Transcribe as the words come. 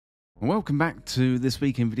Welcome back to This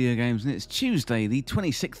Week in Video Games, and it's Tuesday, the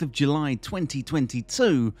 26th of July, 2022,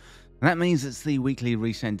 and that means it's the weekly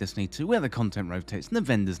reset in Destiny 2, where the content rotates and the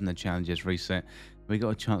vendors and the challenges reset. We got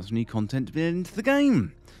a chance for new content to be into the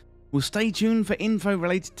game. Well, stay tuned for info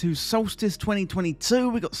related to Solstice 2022.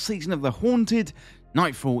 We got Season of the Haunted,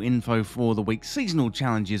 Nightfall info for the week, seasonal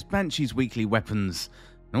challenges, Banshee's weekly weapons,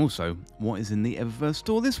 and also what is in the Eververse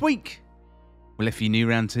store this week. Well, if you're new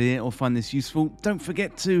around here or find this useful, don't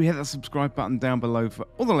forget to hit that subscribe button down below for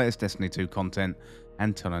all the latest Destiny 2 content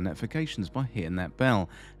and turn on notifications by hitting that bell.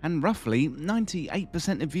 And roughly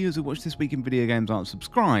 98% of viewers who watch This Week in Video Games aren't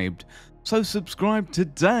subscribed, so subscribe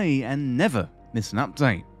today and never miss an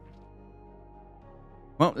update.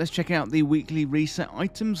 Well, let's check out the weekly reset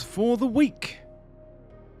items for the week.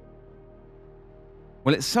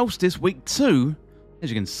 Well, it's Solstice Week 2, as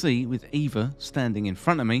you can see with Eva standing in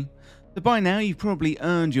front of me. So by now you've probably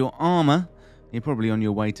earned your armor, you're probably on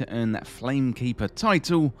your way to earn that Flamekeeper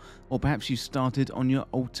title, or perhaps you started on your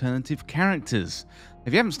alternative characters.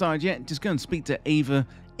 If you haven't started yet, just go and speak to Eva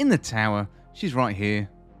in the tower, she's right here.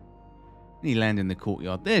 When you land in the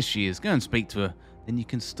courtyard, there she is, go and speak to her, then you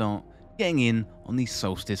can start getting in on the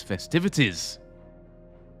Solstice festivities.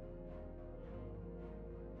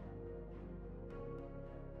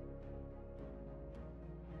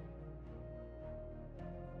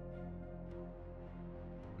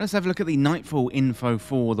 Let's have a look at the Nightfall info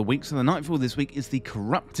for the week. So the Nightfall this week is the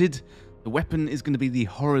Corrupted. The weapon is going to be the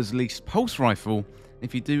Horror's Lease Pulse Rifle.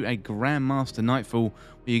 If you do a Grandmaster Nightfall,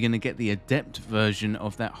 you're going to get the Adept version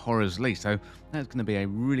of that Horror's Lease. So that's going to be a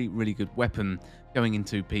really, really good weapon going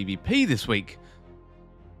into PvP this week.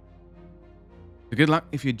 So good luck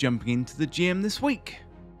if you're jumping into the GM this week.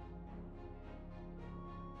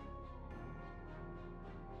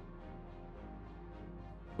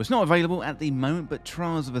 It's not available at the moment, but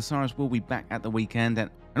Trials of Osiris will be back at the weekend. And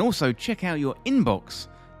also check out your inbox,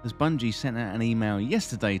 as Bungie sent out an email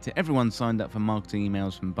yesterday to everyone signed up for marketing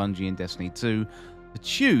emails from Bungie in Destiny 2 to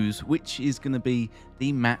choose which is going to be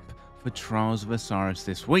the map for Trials of Osiris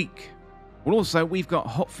this week. Well, also, we've got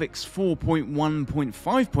hotfix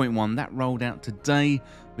 4.1.5.1 that rolled out today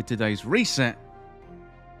with today's reset.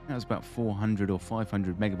 That was about 400 or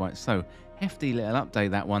 500 megabytes, so hefty little update,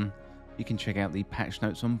 that one. You can check out the patch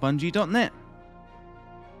notes on Bungie.net.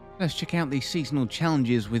 Let's check out the seasonal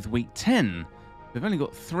challenges with week 10. We've only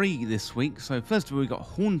got 3 this week, so first of all we've got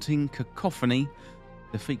Haunting Cacophony.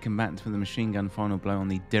 Defeat combatants with a machine gun final blow on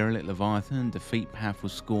the Derelict Leviathan. Defeat Powerful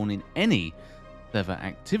Scorn in any server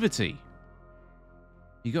activity.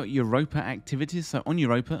 You got Europa activities, so on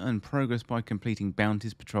Europa earn progress by completing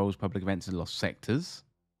bounties, patrols, public events and lost sectors.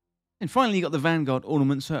 And finally, you got the Vanguard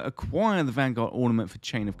Ornament, so acquire the Vanguard Ornament for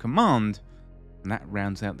Chain of Command. And that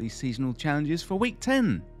rounds out the seasonal challenges for week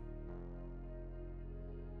 10.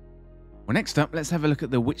 Well, next up, let's have a look at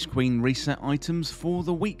the Witch Queen reset items for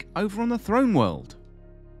the week over on the Throne World.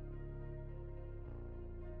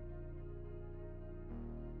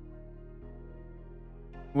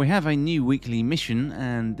 We have a new weekly mission,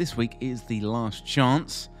 and this week is the Last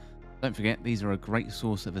Chance. Don't forget, these are a great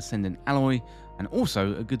source of Ascendant Alloy, and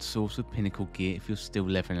also a good source of Pinnacle Gear if you're still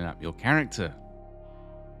leveling up your character.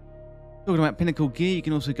 Talking about Pinnacle Gear, you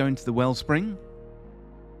can also go into the Wellspring.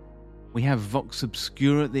 We have Vox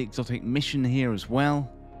Obscura, the exotic mission here as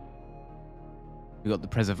well. We've got the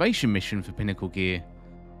Preservation mission for Pinnacle Gear.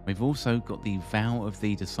 We've also got the Vow of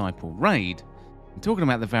the Disciple raid. And talking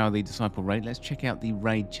about the Vow of the Disciple raid, let's check out the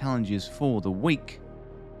raid challenges for the week.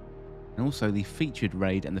 And also the featured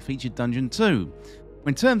raid and the featured dungeon too.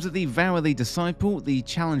 In terms of the Vow of the Disciple, the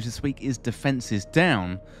challenge this week is Defenses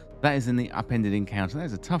Down. That is in the upended encounter. That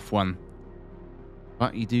is a tough one.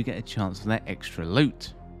 But you do get a chance for that extra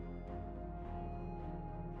loot.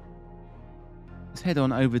 Let's head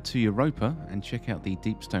on over to Europa and check out the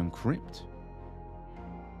Deepstone Crypt.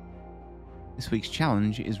 This week's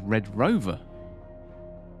challenge is Red Rover.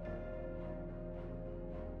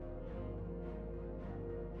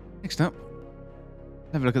 Next up,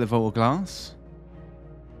 have a look at the Vault of Glass.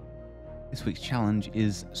 This week's challenge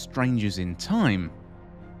is Strangers in Time.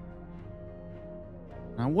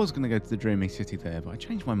 Now, I was going to go to the Dreaming City there, but I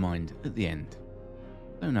changed my mind at the end.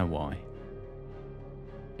 Don't know why.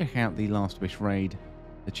 Check out the Last Wish raid.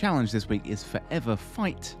 The challenge this week is Forever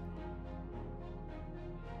Fight.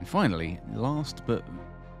 And finally, last but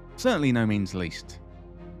certainly no means least,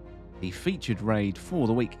 the featured raid for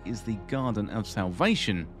the week is the Garden of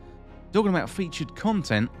Salvation. Talking about featured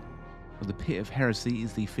content, well, the Pit of Heresy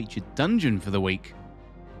is the featured dungeon for the week.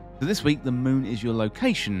 So this week, the moon is your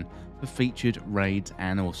location for featured raids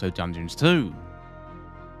and also dungeons too.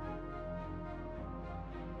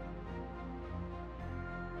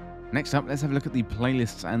 Next up, let's have a look at the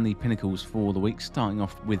playlists and the pinnacles for the week, starting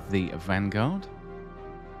off with the Vanguard.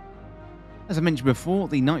 As I mentioned before,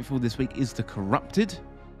 the Nightfall this week is the Corrupted.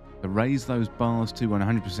 To raise those bars to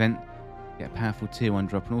 100%, get a powerful tier 1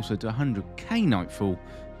 drop, and also to 100k Nightfall,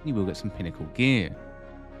 you will get some pinnacle gear.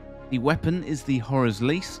 The weapon is the Horror's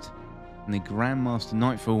Least, and the Grandmaster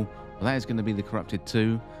Nightfall, well, that is going to be the Corrupted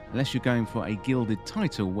too, unless you're going for a gilded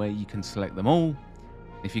title where you can select them all.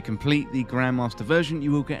 If you complete the Grandmaster version,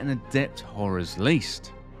 you will get an Adept Horror's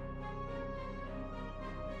Least.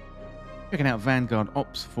 Checking out Vanguard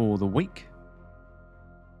Ops for the week.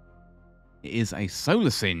 It is a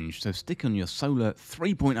Solar Singe, so stick on your Solar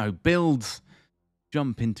 3.0 builds,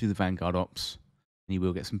 jump into the Vanguard Ops, and you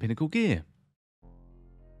will get some pinnacle gear.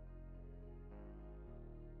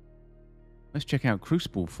 Let's check out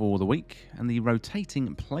Crucible for the week, and the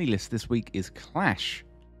rotating playlist this week is Clash.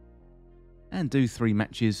 And do 3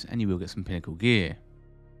 matches and you will get some pinnacle gear.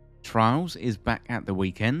 Trials is back at the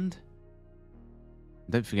weekend.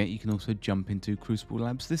 Don't forget you can also jump into Crucible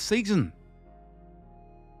Labs this season.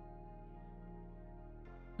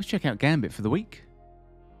 Let's check out Gambit for the week.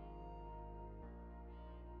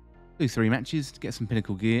 Do 3 matches to get some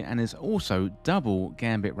pinnacle gear, and there's also double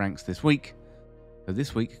Gambit ranks this week. So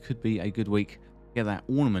this week could be a good week to get that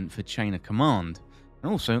ornament for Chain of Command.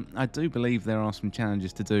 And also, I do believe there are some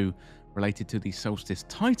challenges to do related to the Solstice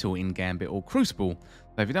title in Gambit or Crucible.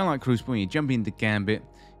 So if you don't like Crucible and you jump into Gambit,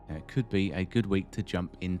 it could be a good week to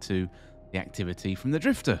jump into the activity from the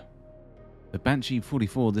Drifter. The Banshee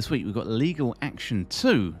 44 this week, we've got Legal Action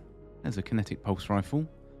 2 as a kinetic pulse rifle,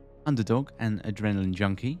 Underdog and Adrenaline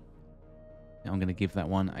Junkie. I'm going to give that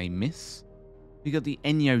one a miss. We got the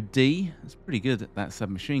Enyo D, that's pretty good at that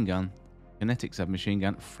submachine gun. Kinetic submachine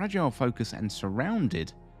gun, Fragile Focus and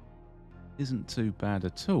Surrounded. Isn't too bad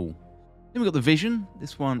at all. Then we've got the Vision.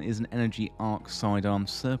 This one is an Energy Arc Sidearm,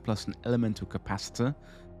 Surplus and Elemental Capacitor.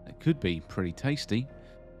 That could be pretty tasty.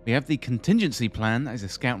 We have the Contingency Plan. That is a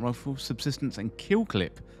Scout Rifle, Subsistence and Kill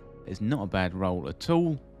Clip. That is not a bad roll at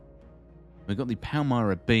all. We've got the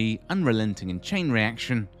Palmyra B, Unrelenting and Chain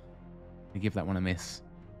Reaction. We give that one a miss.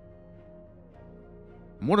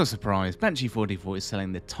 And what a surprise, Banshee 44 is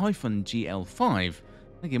selling the Typhon GL5.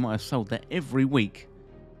 I think it might have sold that every week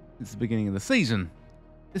since the beginning of the season.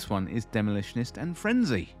 This one is Demolitionist and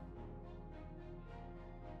Frenzy.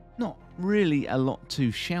 Not really a lot to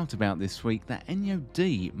shout about this week. That Enyo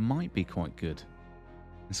D might be quite good.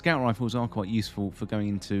 And Scout Rifles are quite useful for going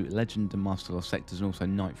into Legend and Master Lost Sectors and also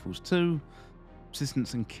Nightfalls 2.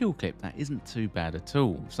 Persistence and Kill Clip, that isn't too bad at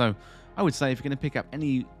all. So I would say if you're going to pick up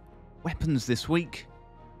any weapons this week,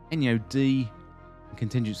 Enyo D and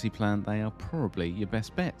Contingency Plan, they are probably your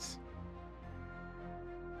best bets.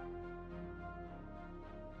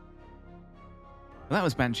 Well, that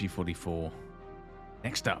was Banshee 44.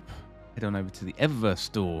 Next up, head on over to the Eververse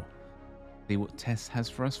store. See what Tess has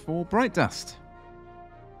for us for Bright Dust.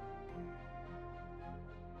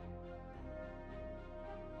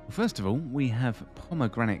 Well, first of all, we have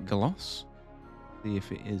Pomegranate Gloss. See if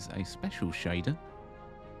it is a special shader.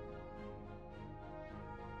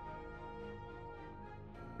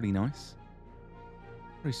 Pretty nice.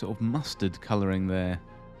 Very sort of mustard colouring there.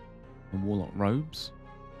 The Warlock robes.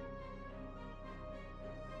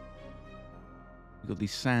 We've got the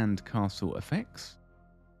Sand Castle effects.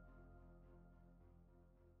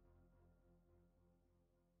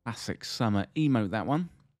 Classic summer emote, that one.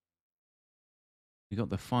 We got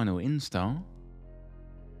the final instar.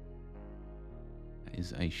 That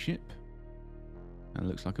is a ship. That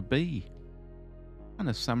looks like a bee. And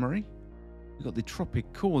a summary. We've got the Tropic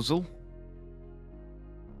Causal.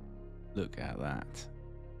 Look at that.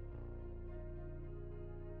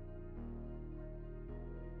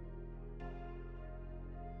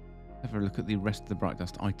 Have a look at the rest of the Bright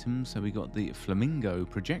Dust items. So we got the Flamingo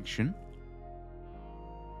Projection.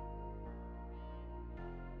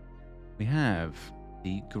 We have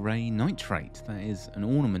the Grey Nitrate. That is an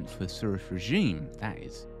ornament for Surif Regime. That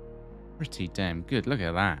is pretty damn good. Look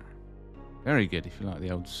at that. Very good if you like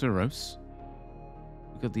the old Suros.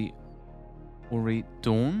 We've got the Ori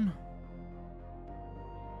Dawn.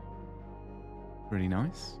 Really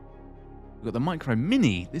nice. We've got the Micro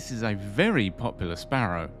Mini. This is a very popular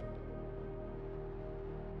Sparrow.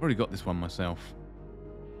 Already got this one myself.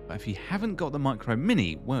 But if you haven't got the Micro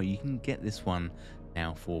Mini, well, you can get this one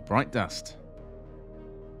now for Bright Dust.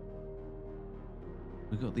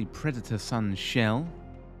 We've got the Predator Sun Shell.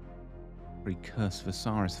 Very Curse of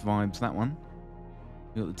Osiris vibes, that one.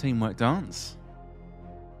 We've got the Teamwork Dance.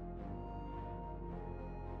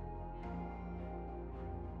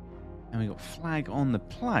 And we've got Flag on the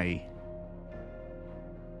Play.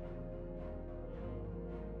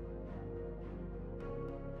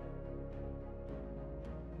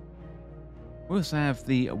 We also have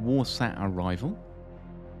the Warsat Arrival.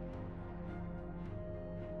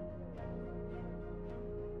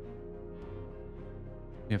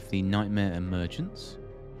 We have the Nightmare Emergence.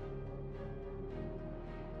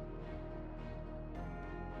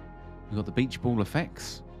 We've got the Beach Ball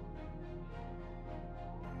effects.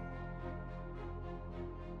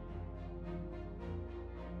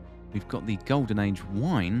 We've got the Golden Age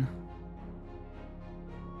wine.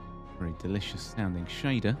 Very delicious sounding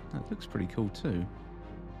shader. That looks pretty cool too.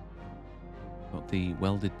 Got the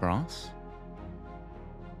welded brass.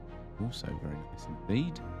 Also very nice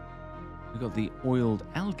indeed. We've got the oiled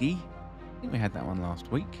algae. I think we had that one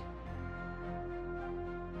last week.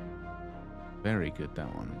 Very good,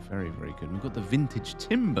 that one. Very, very good. We've got the vintage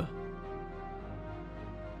timber.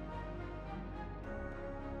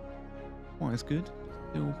 Quite as good.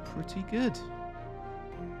 Still pretty good.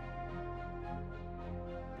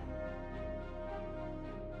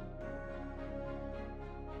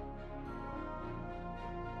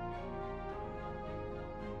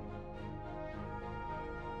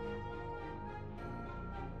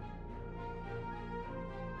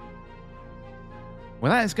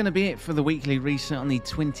 Well, that is going to be it for the weekly reset on the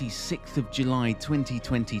 26th of July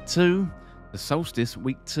 2022. The Solstice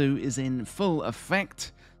Week 2 is in full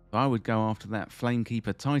effect. So I would go after that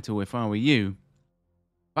Flamekeeper title if I were you.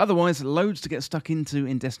 Otherwise, loads to get stuck into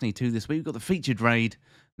in Destiny 2 this week. We've got the featured raid,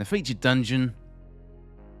 the featured dungeon,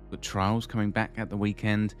 we've got Trials coming back at the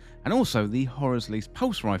weekend, and also the Horrors Lease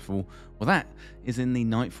Pulse Rifle. Well, that is in the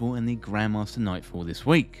Nightfall and the Grandmaster Nightfall this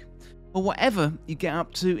week. Well, whatever you get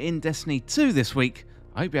up to in Destiny 2 this week,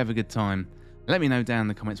 I hope you have a good time. Let me know down in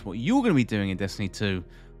the comments what you're going to be doing in Destiny 2.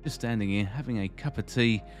 Just standing here having a cup of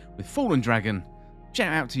tea with Fallen Dragon.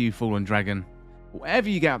 Shout out to you, Fallen Dragon. Whatever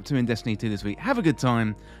you get up to in Destiny 2 this week, have a good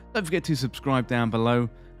time. Don't forget to subscribe down below,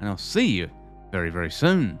 and I'll see you very, very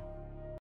soon.